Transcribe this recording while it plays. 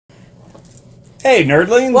Hey,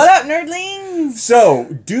 nerdlings! What up, nerdlings?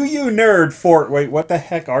 So, do you nerd for... Wait, what the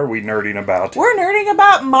heck are we nerding about? We're nerding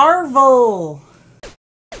about Marvel.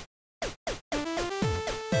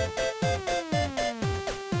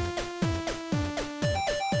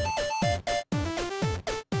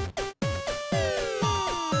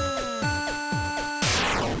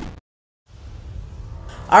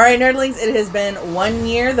 Alright, nerdlings, it has been 1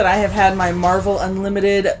 year that I have had my Marvel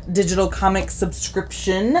Unlimited digital comic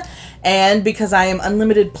subscription, and because I am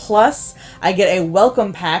Unlimited Plus, I get a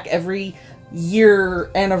welcome pack every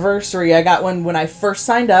year anniversary. I got one when I first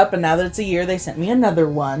signed up, and now that it's a year, they sent me another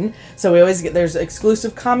one. So we always get, there's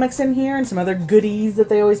exclusive comics in here and some other goodies that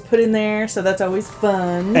they always put in there, so that's always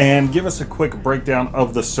fun. And give us a quick breakdown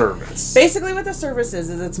of the service. Basically what the service is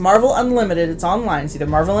it's Marvel Unlimited. It's online. It's either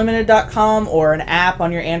marvelunlimited.com or an app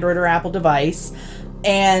on your Android or Apple device.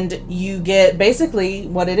 And you get basically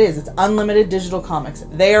what it is. It's unlimited digital comics.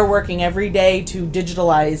 They are working every day to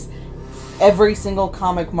digitalize every single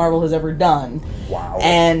comic Marvel has ever done. Wow.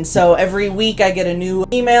 And so every week I get a new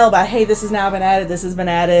email about, hey, this has now been added, this has been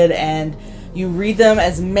added, and you read them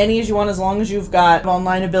as many as you want as long as you've got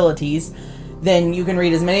online abilities. Then you can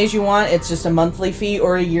read as many as you want. It's just a monthly fee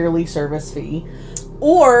or a yearly service fee.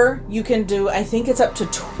 Or you can do, I think it's up to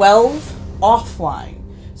 12 offline.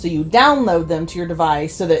 So you download them to your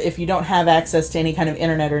device so that if you don't have access to any kind of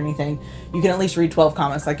internet or anything, you can at least read 12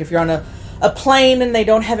 comics. Like if you're on a plane and they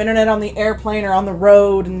don't have internet on the airplane or on the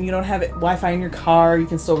road and you don't have Wi-Fi in your car, you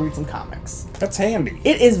can still read some comics. That's handy.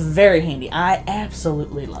 It is very handy. I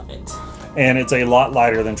absolutely love it. And it's a lot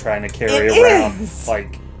lighter than trying to carry around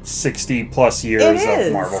like 60 plus years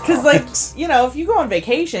of Marvel comics. Because, like, you know, if you go on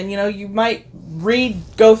vacation, you know, you might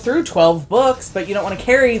go through 12 books, but you don't want to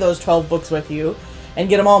carry those 12 books with you and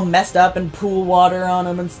get them all messed up and pool water on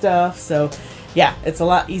them and stuff. So, yeah, it's a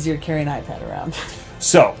lot easier to carry an iPad around.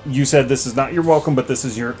 So, you said this is not your welcome, but this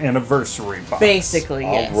is your anniversary box. Basically,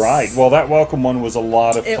 yes. All right. Well, that welcome one was a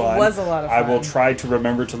lot of fun. It was a lot of fun. I will try to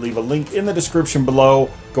remember to leave a link in the description below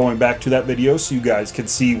going back to that video so you guys can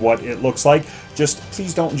see what it looks like. Just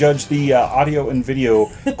please don't judge the audio and video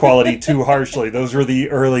quality too harshly. Those were the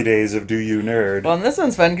early days of Do You Nerd. Well, and this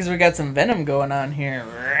one's fun because we got some Venom going on here.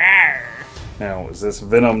 Now, is this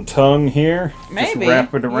Venom tongue here? Maybe. Just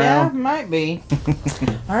wrap it around? Yeah, might be.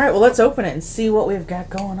 Alright, well, let's open it and see what we've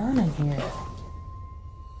got going on in here.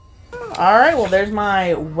 Alright, well, there's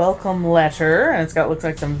my welcome letter. And it's got, looks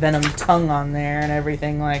like some Venom tongue on there and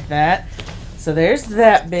everything like that. So there's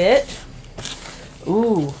that bit.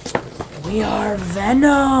 Ooh, we are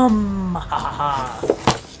Venom!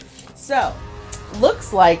 So,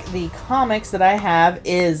 looks like the comics that I have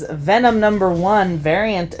is Venom #1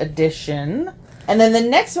 Variant Edition. And then the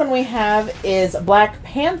next one we have is Black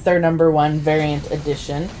Panther #1 Variant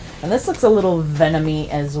Edition. And this looks a little Venomy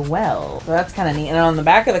as well. So that's kind of neat. And on the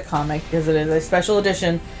back of the comic, because it is a special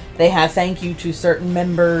edition, they have thank you to certain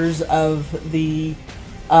members of the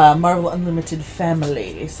Marvel Unlimited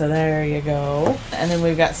family. So there you go. And then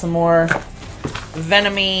we've got some more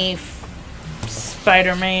Venomy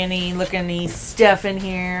Spider-Man-y looking stuff in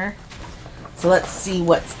here. So let's see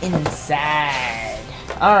what's inside.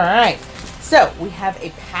 Alright. So we have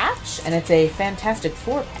a patch, and it's a Fantastic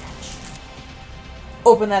Four patch.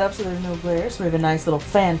 Open that up so there's no glare. So we have a nice little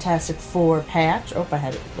Fantastic Four patch. Oh, I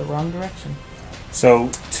had it the wrong direction.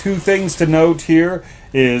 So, two things to note here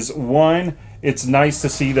is, one, it's nice to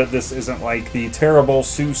see that this isn't like the terrible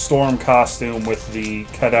Sue Storm costume with the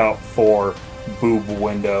cutout for boob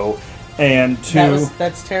window. And two,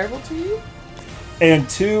 that's terrible to you? And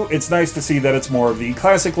two, it's nice to see that it's more of the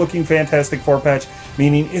classic looking Fantastic Four patch,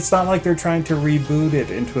 meaning it's not like they're trying to reboot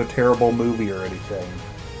it into a terrible movie or anything.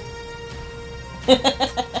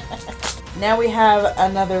 Now we have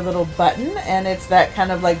another little button, and it's that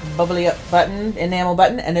kind of like bubbly up button, enamel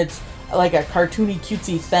button, and it's like a cartoony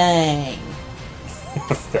cutesy thing.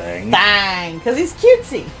 Thing? Thing, because he's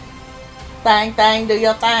cutesy. Thing, thing, do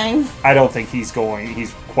your thing. I don't think he's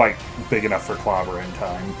quite big enough for clobbering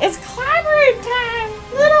time. It's clobbering time!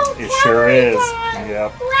 Little It sure is. Time.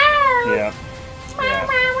 Yep. Wow. Yep.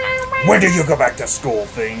 Yeah. When do you go back to school,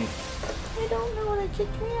 thing? I don't know, they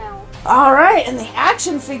kicked me out. Alright, and the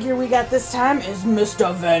action figure we got this time is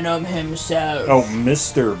Mr. Venom himself. Oh,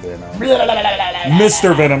 Mr. Venom.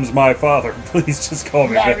 Mr. Venom's my father. Please just call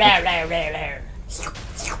me Venom.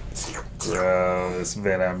 Gross,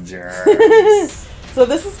 Venom germs. So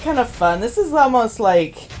this is kind of fun. This is almost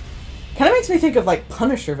like... kind of makes me think of like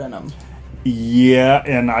Punisher Venom. Yeah,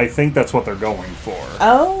 and I think that's what they're going for.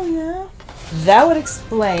 Oh, yeah. That would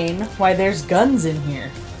explain why there's guns in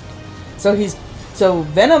here. So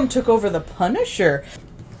Venom took over the Punisher.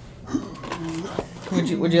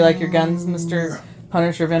 Would you like your guns, Mr.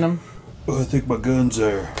 Punisher Venom? Oh, I think my guns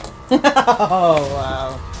are Oh,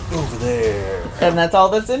 wow. over there. And that's all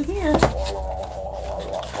that's in here.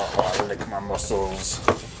 Lick my muscles.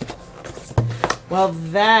 Well,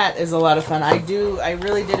 that is a lot of fun. I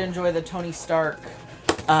really did enjoy the Tony Stark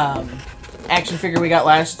action figure we got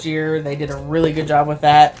last year. They did a really good job with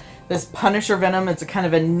that. This Punisher Venom, it's a kind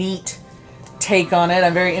of a neat take on it.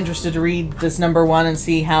 I'm very interested to read this #1 and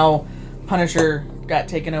see how Punisher got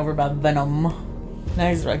taken over by Venom. Now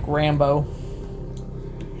he's like Rambo.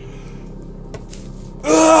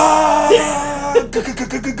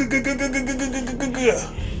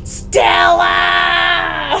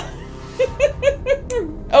 Stella!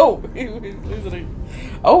 Oh,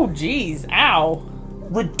 oh, jeez, ow!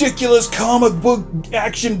 Ridiculous comic book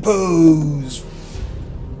action pose.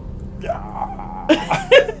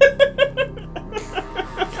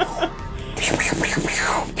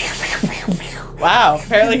 Wow,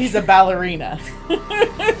 apparently he's a ballerina.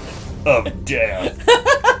 Of death.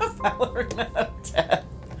 Ballerina of death.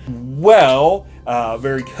 Well,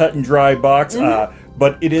 very cut and dry box.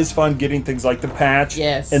 But it is fun getting things like the patch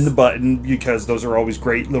and the button, because those are always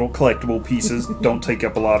great little collectible pieces. Don't take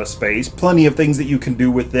up a lot of space. Plenty of things that you can do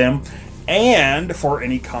with them. And for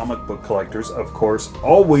any comic book collectors, of course,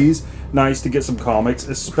 always nice to get some comics,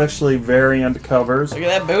 especially variant covers. Look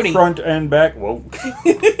at that booty. Front and back. Whoa.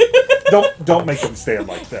 don't make them stand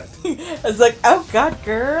like that. It's like, oh God,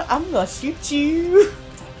 girl, I'm gonna shoot you.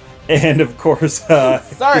 And of course,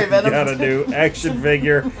 sorry, Venom. got a new action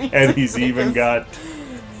figure, and he's even got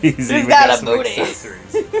some booty.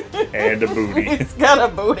 accessories and a booty. He's got a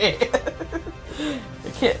booty.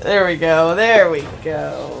 Okay, there we go. There we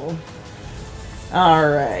go. All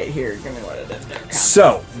right, here, give me what it is.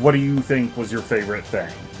 So, what do you think was your favorite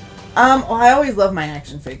thing? Well, I always love my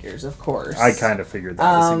action figures, of course. I kind of figured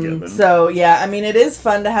that was a given. So, yeah, I mean, it is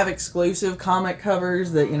fun to have exclusive comic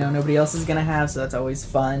covers that, nobody else is going to have, so that's always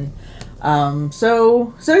fun.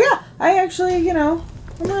 So yeah, I actually, I'm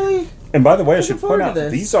really... And by the way, I should point out,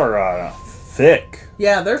 these are thick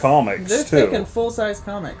comics, they're too. thick and full-size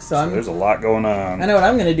comics, so there's a lot going on. I know what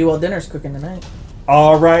I'm going to do while dinner's cooking tonight.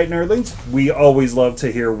 All right, nerdlings, we always love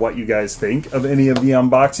to hear what you guys think of any of the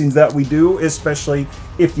unboxings that we do, especially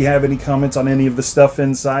if you have any comments on any of the stuff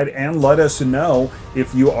inside, and let us know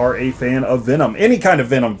if you are a fan of Venom, any kind of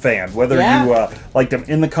Venom fan, whether you liked him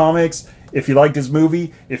in the comics, if you liked his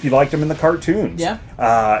movie, if you liked him in the cartoons. Yeah.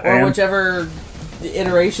 Or whichever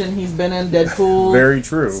iteration he's been in, Deadpool. Very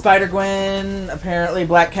true. Spider-Gwen, apparently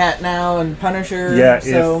Black Cat now, and Punisher. Yeah,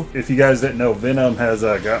 so if you guys didn't know, Venom has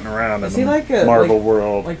gotten around in the Marvel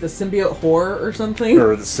world. Like the symbiote horror or something?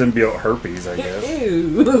 Or the symbiote herpes, I guess.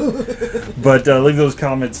 Ew. But leave those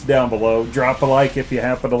comments down below. Drop a like if you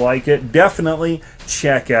happen to like it. Definitely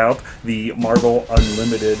check out the Marvel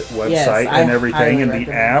Unlimited website and everything, and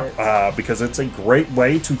the app, because it's a great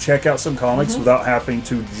way to check out some comics without having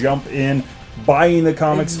to jump in, buying the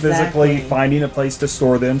comics physically, finding a place to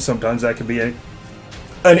store them. Sometimes that can be an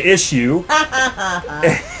issue.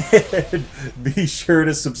 And be sure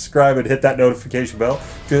to subscribe and hit that notification bell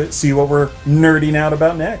to see what we're nerding out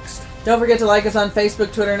about next. Don't forget to like us on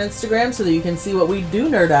Facebook, Twitter, and Instagram so that you can see what we do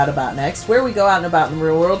nerd out about next, where we go out and about in the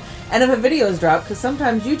real world, and if a video is dropped, because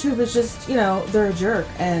sometimes YouTube is just, they're a jerk,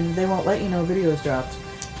 and they won't let you know a video is dropped.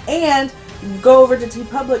 And go over to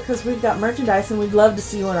TeePublic, because we've got merchandise, and we'd love to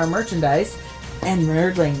see you in our merchandise. And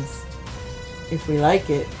nerdlings, if we like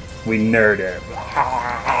it, we nerd it.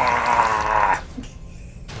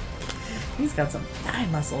 He's got some thigh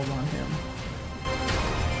muscles on him.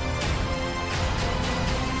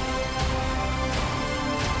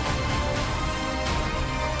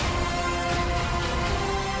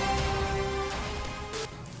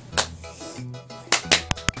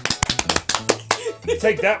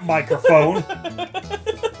 Take that, microphone.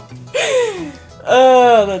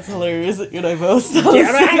 Oh, that's hilarious that you and I both know.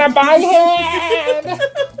 Get out of my head!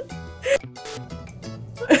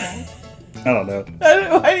 I don't know.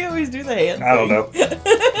 Why do you always do the hand I don't know.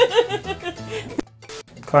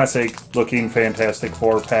 Classic looking Fantastic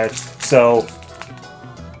Four patch. So...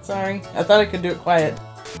 Sorry, I thought I could do it quiet.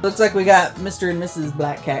 Looks like we got Mr. and Mrs.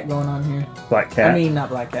 Black Cat going on here. Black Cat? I mean, not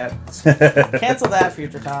Black Cat. Cancel that,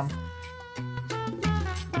 Future Tom.